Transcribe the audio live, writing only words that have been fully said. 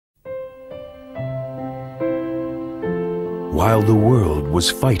while the world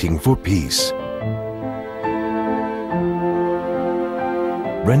was fighting for peace.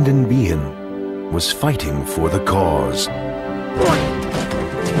 Brendan Behan was fighting for the cause.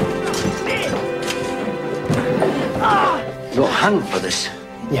 You're hung for this.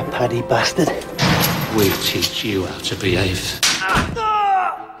 You paddy bastard. We'll teach you how to behave.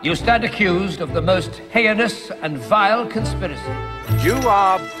 You stand accused of the most heinous and vile conspiracy. You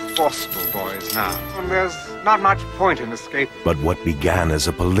are Borstal boys now, and there's not much point in escaping. But what began as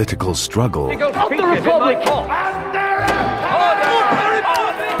a political struggle Of the Republic!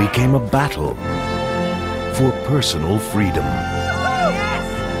 became a battle for personal freedom.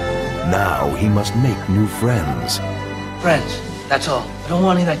 Now he must make new friends. Friends, that's all. I don't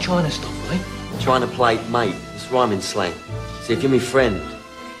want any of that China stuff, right? Trying to play mate. It's rhyming slang. See, if you're my friend,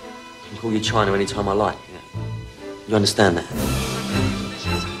 I can call you China anytime I like. Yeah. You understand that?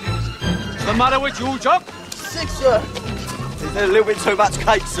 What's the matter with you, Jock? Sick, sir. Is there a little bit too much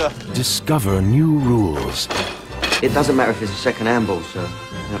cake, sir? Discover new rules. It doesn't matter if it's a second-hand ball, sir.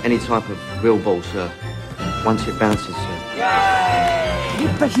 You know, any type of real ball, sir. Once it bounces, sir. Can you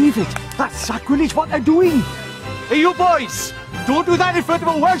believe it? That's sacrilege what they're doing. Hey, you boys! Don't do that in front of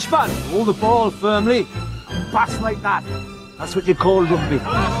a Welshman! Hold the ball firmly. Pass like that. That's what you call rugby.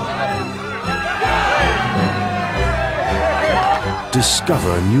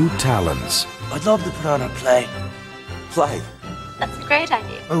 Discover new talents. I'd love to put on a play. Play. That's a great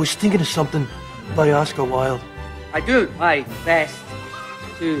idea. I was thinking of something by Oscar Wilde. I do my best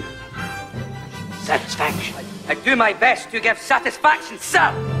to... Satisfaction. I do my best to give satisfaction,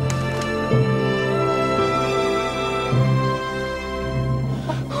 sir!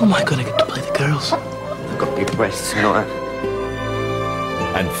 How am I gonna get to play the girls? I've got big breasts, you know that?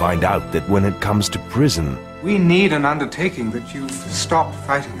 And find out that when it comes to prison, We need an undertaking that you've stopped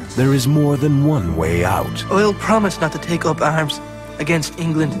fighting us. there is more than one way out. I'll promise not to take up arms against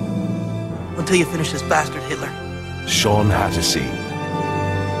England until you finish this bastard Hitler. Sean Hattasey,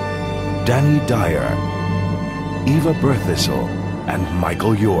 Danny Dyer, Eva Berthisel, and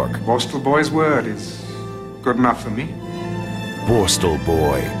Michael York. Borstal boy's word is good enough for me. Borstal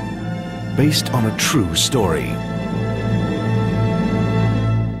Boy, based on a true story.